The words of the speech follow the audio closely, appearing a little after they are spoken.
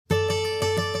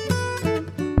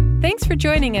Thanks for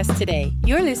joining us today.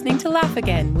 You're listening to Laugh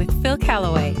Again with Phil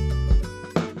Callaway.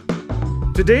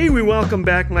 Today we welcome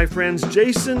back my friends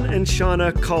Jason and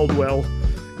Shauna Caldwell.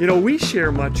 You know, we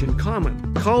share much in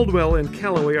common. Caldwell and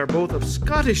Callaway are both of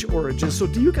Scottish origin, so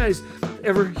do you guys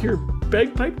ever hear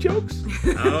bagpipe jokes?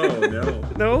 Oh, no.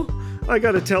 No? I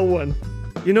gotta tell one.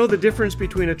 You know the difference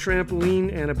between a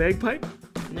trampoline and a bagpipe?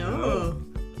 No.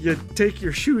 You take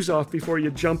your shoes off before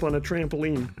you jump on a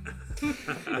trampoline.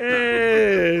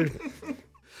 Hey.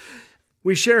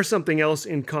 We share something else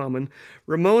in common.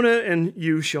 Ramona and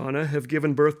you, Shauna, have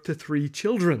given birth to 3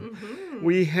 children. Mm-hmm.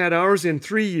 We had ours in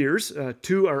 3 years.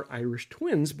 2 are Irish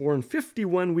twins, born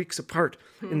 51 weeks apart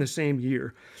in the same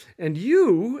year. And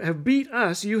you have beat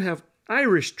us. You have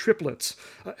Irish triplets.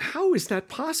 How is that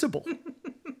possible?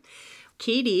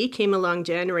 Katie came along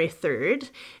January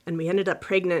 3rd, and we ended up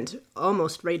pregnant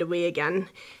almost right away again.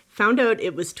 Found out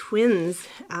it was twins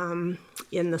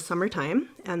in the summertime,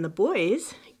 and the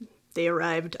boys, they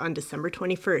arrived on December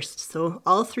 21st. So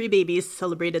all 3 babies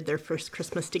celebrated their first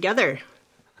Christmas together.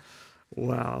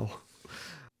 Wow.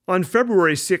 On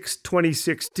February 6,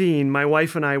 2016, my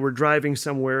wife and I were driving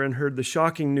somewhere and heard the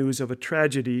shocking news of a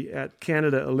tragedy at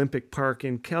Canada Olympic Park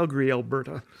in Calgary,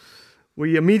 Alberta.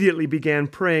 We immediately began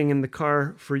praying in the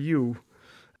car for you.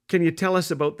 Can you tell us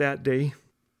about that day?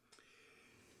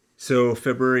 So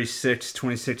February 6,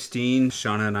 2016,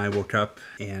 Shauna and I woke up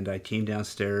and I came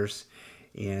downstairs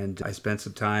and I spent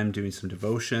some time doing some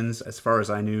devotions. As far as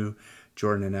I knew,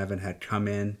 Jordan and Evan had come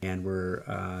in and were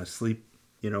asleep,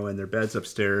 in their beds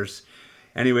upstairs.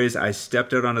 Anyways, I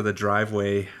stepped out onto the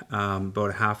driveway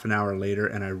about a half an hour later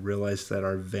and I realized that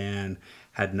our van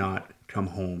had not come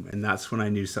home. And that's when I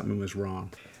knew something was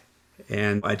wrong.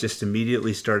 And I just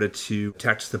immediately started to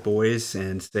text the boys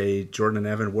and say, Jordan and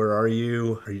Evan, where are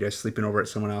you? Are you guys sleeping over at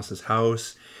someone else's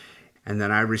house? And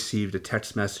then I received a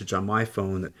text message on my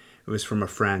phone that it was from a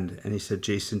friend. And he said,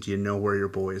 Jason, do you know where your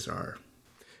boys are?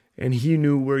 And he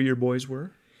knew where your boys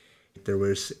were? There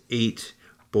was 8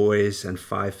 boys and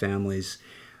 5 families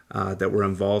that were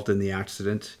involved in the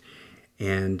accident.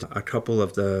 And a couple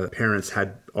of the parents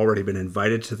had already been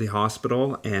invited to the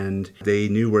hospital and they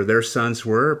knew where their sons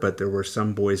were, but there were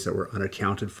some boys that were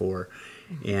unaccounted for.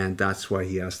 And that's why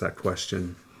he asked that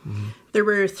question. Mm-hmm. There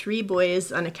were 3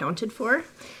 boys unaccounted for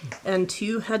and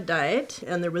 2 had died.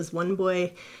 And there was 1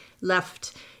 boy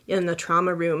left in the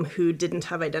trauma room who didn't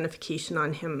have identification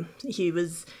on him. He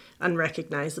was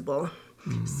unrecognizable.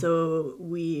 Mm. So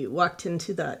we walked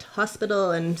into that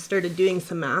hospital and started doing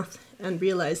some math and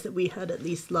realized that we had at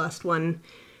least lost 1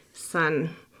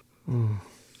 son. Mm.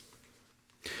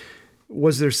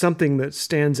 Was there something that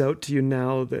stands out to you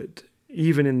now that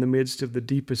even in the midst of the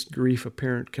deepest grief a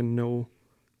parent can know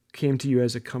came to you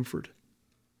as a comfort?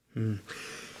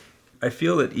 I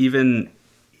feel that even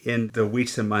in the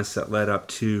weeks and months that led up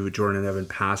to Jordan and Evan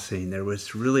passing, there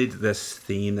was really this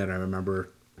theme that I remember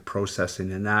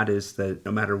processing, and that is that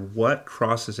no matter what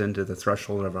crosses into the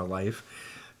threshold of our life,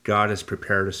 God has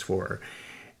prepared us for.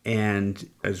 And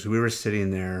as we were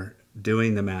sitting there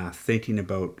doing the math, thinking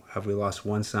about, have we lost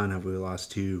 1 son, have we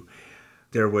lost 2,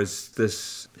 there was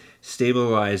this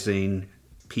stabilizing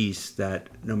piece that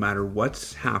no matter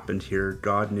what's happened here,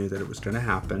 God knew that it was going to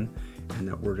happen and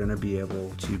that we're going to be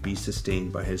able to be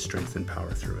sustained by his strength and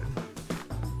power through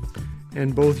it.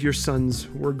 And both your sons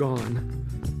were gone.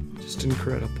 Just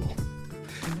incredible.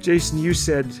 Jason, you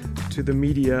said to the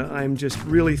media, I'm just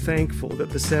really thankful that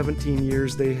the 17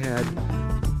 years they had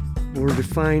were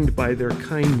defined by their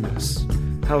kindness.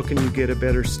 How can you get a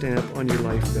better stamp on your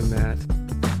life than that?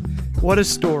 What a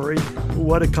story.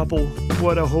 What a couple.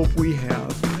 What a hope we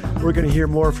have. We're going to hear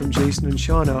more from Jason and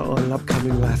Shauna on an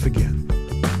upcoming Laugh Again.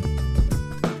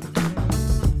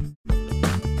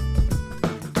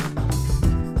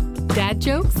 Dad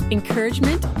jokes,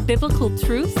 encouragement, biblical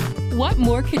truth. What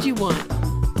more could you want?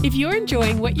 If you're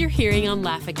enjoying what you're hearing on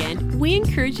Laugh Again, we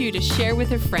encourage you to share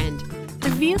with a friend. The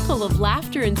vehicle of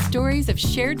laughter and stories of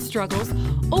shared struggles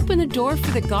open the door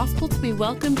for the gospel to be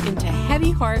welcomed into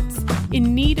heavy hearts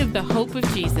in need of the hope of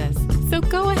Jesus. So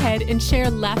go ahead and share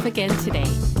Laugh Again today.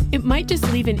 It might just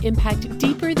leave an impact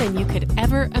deeper than you could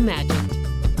ever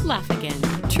imagine. Laugh Again.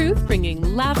 Truth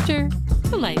bringing laughter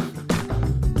to life.